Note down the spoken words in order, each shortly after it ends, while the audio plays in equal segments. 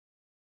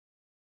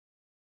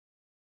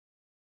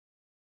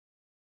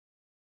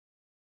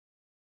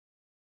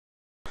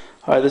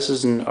Hi, this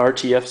is an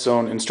RTF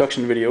zone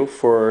instruction video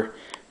for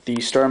the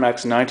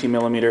Starmax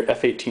 90mm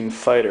F-18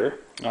 fighter.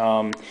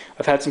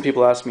 I've had some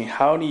people ask me,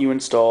 how do you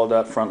install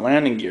that front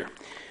landing gear?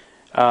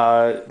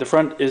 The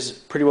front is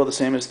pretty well the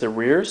same as the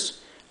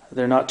rears.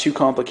 They're not too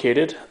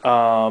complicated,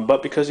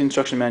 but because the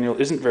instruction manual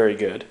isn't very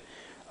good,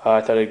 I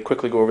thought I'd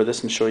quickly go over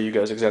this and show you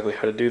guys exactly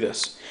how to do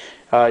this.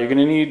 You're going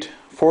to need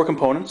 4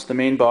 components: the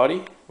main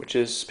body, which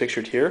is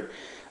pictured here,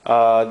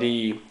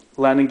 the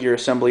landing gear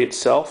assembly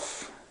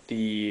itself,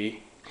 the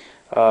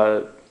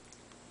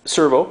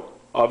servo,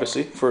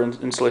 obviously, for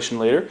installation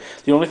later.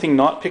 The only thing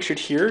not pictured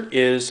here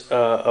is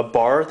a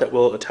bar that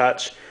will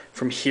attach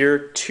from here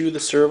to the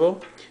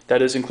servo.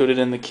 That is included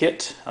in the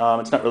kit.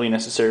 It's not really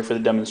necessary for the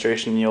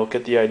demonstration. You'll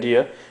get the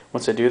idea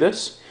once I do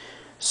this.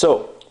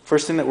 So,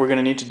 first thing that we're going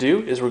to need to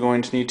do is we're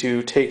going to need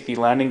to take the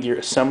landing gear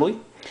assembly,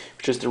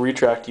 which is the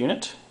retract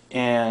unit,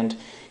 and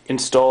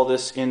install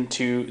this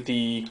into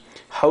the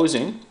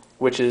housing,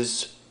 which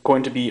is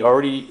going to be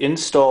already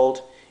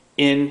installed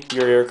in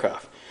your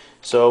aircraft.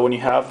 So when you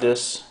have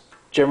this,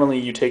 generally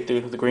you take the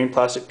green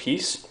plastic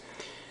piece,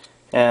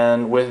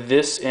 and with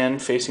this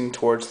end facing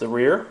towards the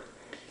rear,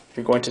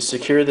 you're going to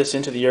secure this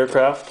into the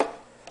aircraft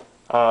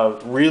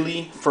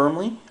really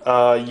firmly.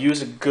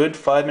 Use a good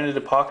 5-minute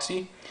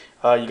epoxy.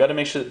 You got to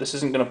make sure that this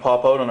isn't going to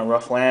pop out on a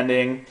rough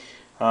landing.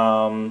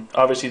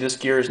 Obviously this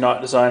gear is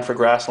not designed for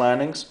grass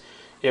landings.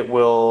 It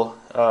will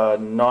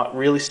not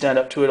really stand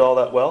up to it all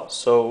that well,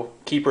 so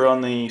keep her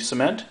on the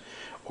cement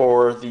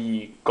or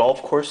the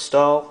golf course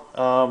style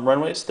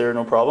runways. They're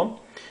no problem.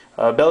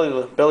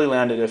 Belly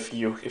land it if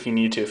you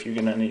need to, if you're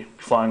going to be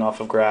flying off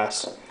of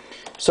grass.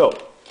 So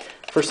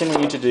first thing we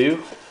need to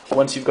do,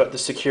 once you've got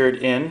this secured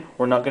in,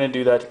 we're not going to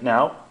do that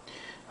now,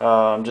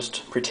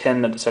 just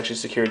pretend that it's actually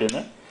secured in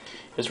there,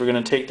 is we're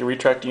going to take the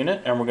retract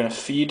unit and we're going to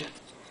feed.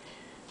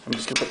 I'm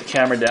just going to put the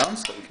camera down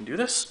so that we can do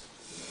this.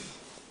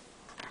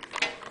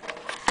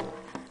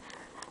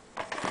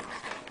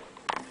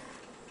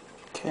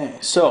 Okay,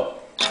 so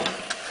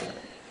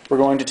we're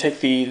going to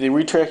take the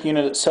retract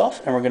unit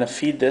itself and we're going to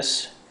feed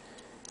this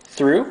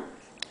through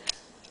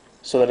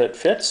so that it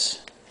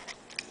fits,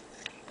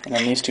 and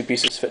then these two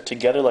pieces fit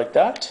together like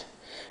that.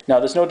 Now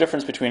there's no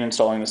difference between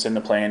installing this in the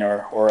plane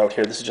or out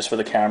here. This is just for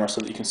the camera so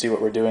that you can see what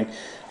we're doing.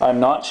 I'm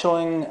not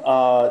showing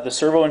the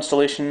servo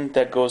installation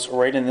that goes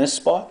right in this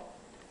spot,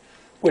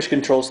 which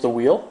controls the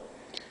wheel,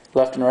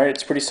 left and right.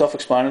 It's pretty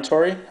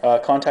self-explanatory.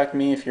 Contact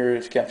me if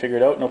you can't figure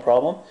it out, no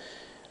problem.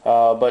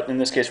 But in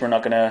this case we're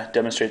not going to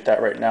demonstrate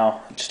that right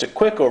now. Just a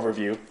quick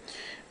overview.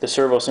 The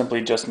servo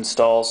simply just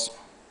installs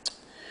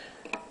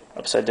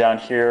upside down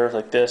here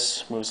like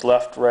this, moves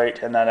left, right,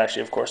 and that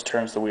actually of course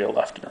turns the wheel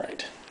left and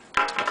right.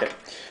 Okay,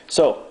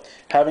 so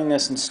having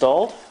this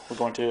installed, we're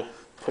going to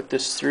put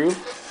this through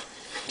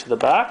to the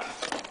back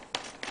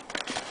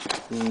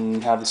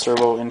and have the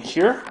servo in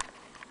here.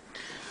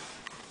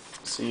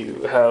 So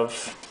you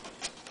have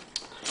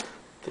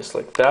this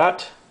like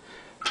that.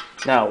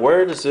 Now,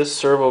 where does this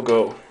servo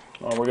go?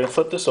 Well, we're going to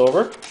flip this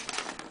over,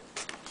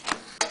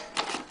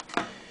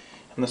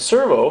 and the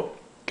servo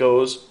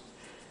goes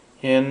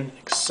in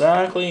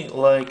exactly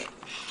like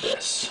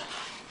this.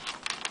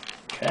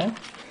 Okay.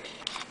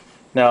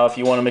 Now, if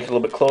you want to make it a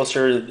little bit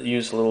closer,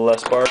 use a little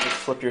less bar, just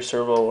flip your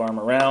servo arm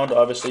around,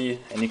 obviously,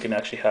 and you can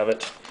actually have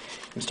it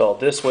installed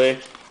this way,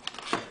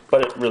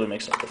 but it really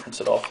makes no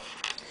difference at all.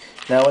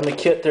 Now, in the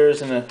kit,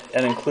 there's an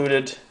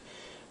included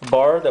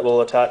bar that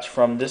will attach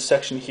from this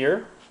section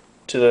here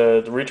to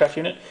the retract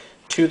unit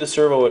to the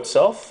servo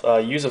itself.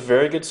 Use a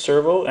very good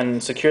servo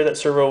and secure that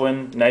servo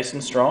in nice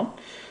and strong.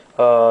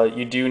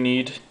 You do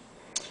need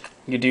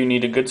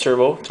a good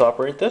servo to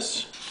operate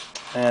this,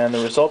 and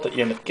the result that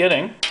you end up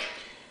getting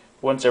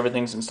once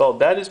everything's installed,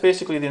 that is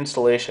basically the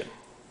installation.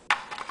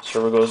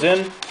 Servo goes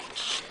in,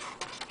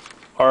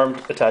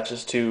 arm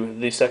attaches to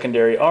the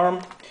secondary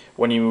arm.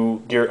 When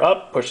you gear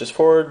up, pushes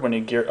forward. When you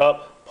gear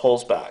up,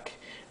 pulls back.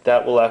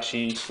 That will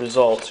actually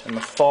result in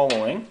the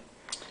following.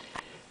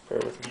 Bear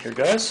with me here,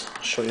 guys.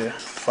 I'll show you the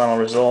final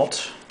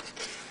result.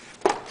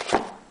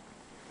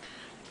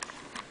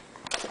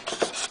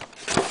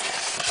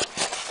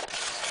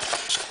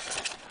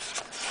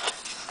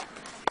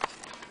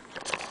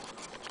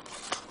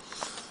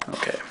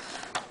 Okay.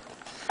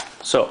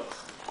 So,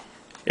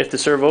 if the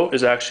servo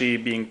is actually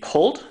being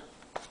pulled,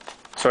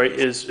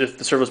 if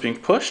the servo is being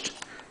pushed,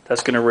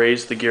 that's going to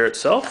raise the gear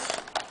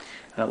itself,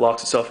 and it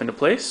locks itself into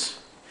place.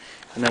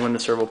 And then when the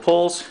servo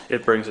pulls,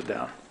 it brings it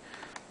down.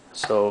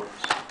 So,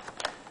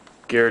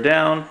 gear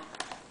down,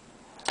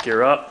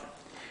 gear up,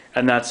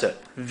 and that's it.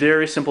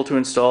 Very simple to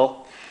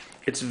install.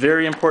 It's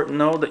very important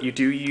though that you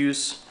do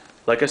use,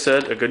 like I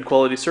said, a good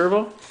quality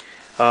servo.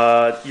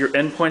 Your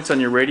endpoints on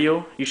your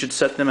radio, you should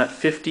set them at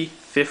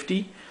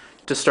 50-50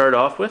 to start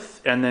off with,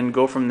 and then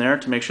go from there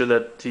to make sure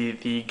that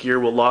the gear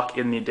will lock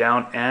in the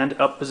down and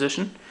up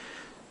position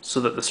so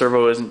that the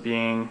servo isn't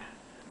being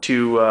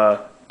too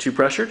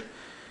pressured.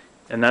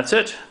 And that's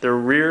it. The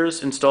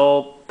rears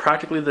install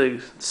practically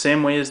the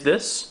same way as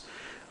this.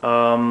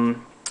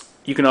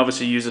 You can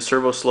obviously use a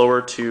servo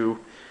slower to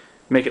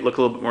make it look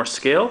a little bit more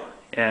scale.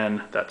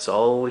 And that's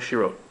all she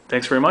wrote.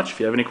 Thanks very much. If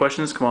you have any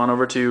questions, come on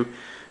over to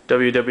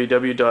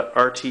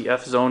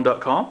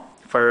www.rtfzone.com.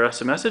 Fire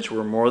us a message.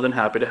 We're more than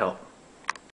happy to help.